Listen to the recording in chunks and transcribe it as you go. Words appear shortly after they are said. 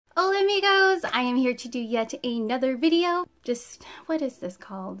amigos, I am here to do yet another video. What is this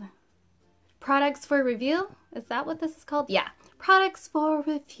called? Products for review? Is that what this is called? Yeah, products for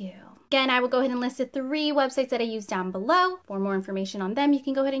review. Again, I will go ahead and list the 3 websites that I use down below. For more information on them, you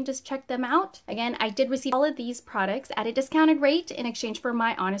can go ahead and just check them out. Again, I did receive all of these products at a discounted rate in exchange for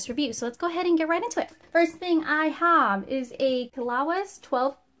my honest review. So let's go ahead and get right into it. First thing I have is a Kilawas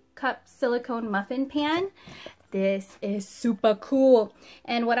 12-cup silicone muffin pan. This is super cool.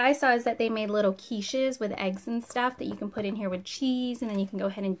 And what I saw is that they made little quiches with eggs and stuff that you can put in here with cheese, and then you can go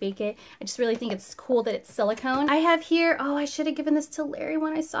ahead and bake it. I just really think it's cool that it's silicone. I have here, oh, I should have given this to Larry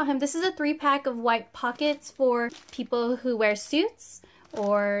when I saw him. This is a 3-pack of white pockets for people who wear suits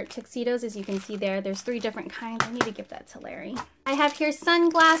or tuxedos. As you can see there, there's 3 different kinds. I need to give that to Larry. I have here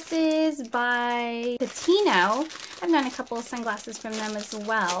sunglasses by Patino. I've done a couple of sunglasses from them as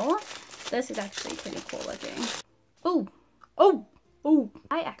well. This is actually pretty cool looking. Oh, oh, oh.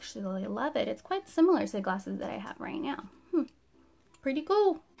 I actually really love it. It's quite similar to the glasses that I have right now. Pretty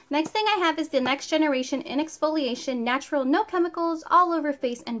cool. Next thing I have is the Next Generation In Exfoliation Natural No Chemicals All Over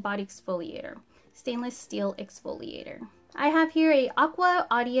Face and Body Exfoliator. Stainless steel exfoliator. I have here a Aqua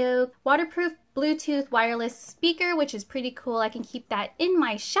Audio waterproof Bluetooth wireless speaker, which is pretty cool. I can keep that in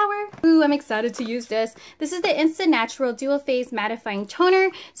my shower. Ooh, I'm excited to use this. This is the Instant Natural Dual Phase Mattifying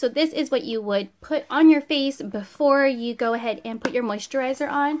Toner. So this is what you would put on your face before you go ahead and put your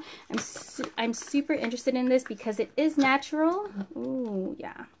moisturizer on. I'm super interested in this because it is natural. Ooh,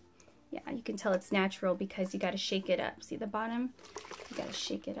 yeah. Yeah, you can tell it's natural because you got to shake it up. See the bottom? You got to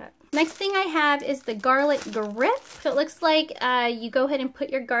shake it up. Next thing I have is the garlic grip. So it looks like you go ahead and put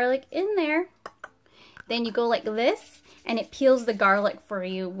your garlic in there. Then you go like this, and it peels the garlic for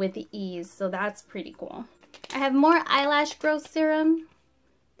you with ease. So that's pretty cool. I have more eyelash growth serum.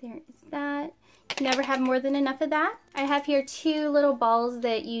 There is that. You never have more than enough of that. I have here 2 little balls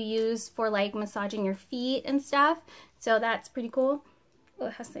that you use for like massaging your feet and stuff. So that's pretty cool. Oh,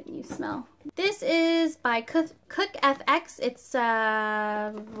 it has that new smell. This is by Cook FX. It's,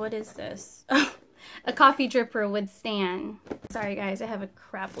 what is this? Oh, a coffee dripper with stand. Sorry guys, I have a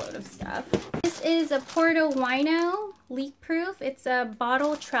crap load of stuff. This is a Porto Wino leak proof. It's a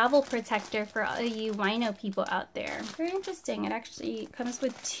bottle travel protector for all you wino people out there. Very interesting. It actually comes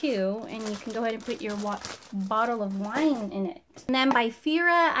with 2, and you can go ahead and put your bottle of wine in it. And then by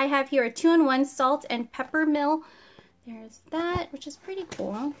Fira, I have here a 2-in-1 salt and pepper mill. There's that, which is pretty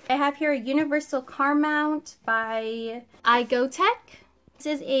cool. I have here a universal car mount by iGoTech. This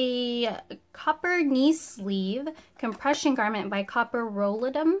is a copper knee sleeve compression garment by Copper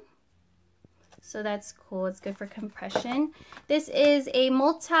Rollidum. So that's cool. It's good for compression. This is a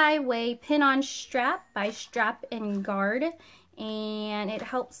multi-way pin-on strap by Strap and Guard. And it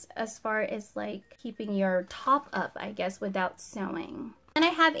helps as far as like keeping your top up, I guess, without sewing. And I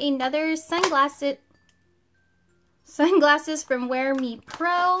have another sunglasses from Wear Me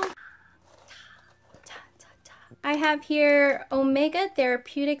Pro. I have here Omega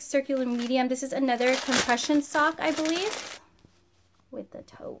Therapeutic Circular Medium. This is another compression sock, I believe, with the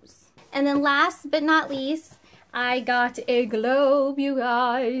toes. And then last but not least, I got a globe, you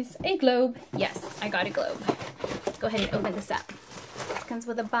guys. A globe. Yes, I got a globe. Let's go ahead and open this up. It comes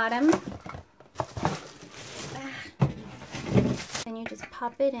with a bottom. Then you just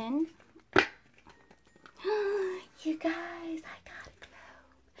pop it in. You guys, I got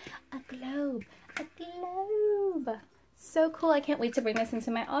a globe, a globe. So cool. I can't wait to bring this into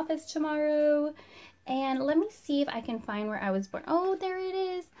my office tomorrow. And let me see if I can find where I was born. Oh, there it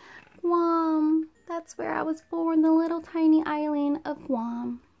is. Guam. That's where I was born, the little tiny island of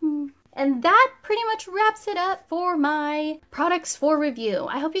Guam. And that pretty much wraps it up for my products for review.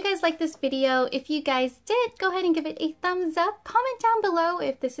 I hope you guys liked this video. If you guys did, go ahead and give it a thumbs up. Comment down below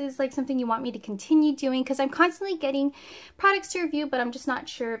if this is like something you want me to continue doing, because I'm constantly getting products to review, but I'm just not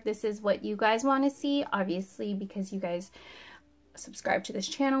sure if this is what you guys want to see. Obviously, because you guys subscribe to this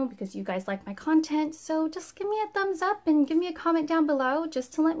channel, because you guys like my content. So just give me a thumbs up and give me a comment down below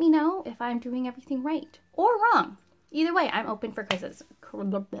just to let me know if I'm doing everything right or wrong. Either way, I'm open for criticism. There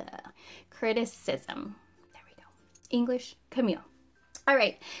we go. English, Camille. All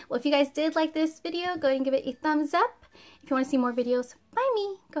right. Well, if you guys did like this video, go ahead and give it a thumbs up. If you want to see more videos by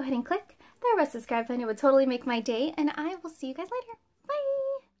me, go ahead and click the red subscribe button. It would totally make my day, and I will see you guys later.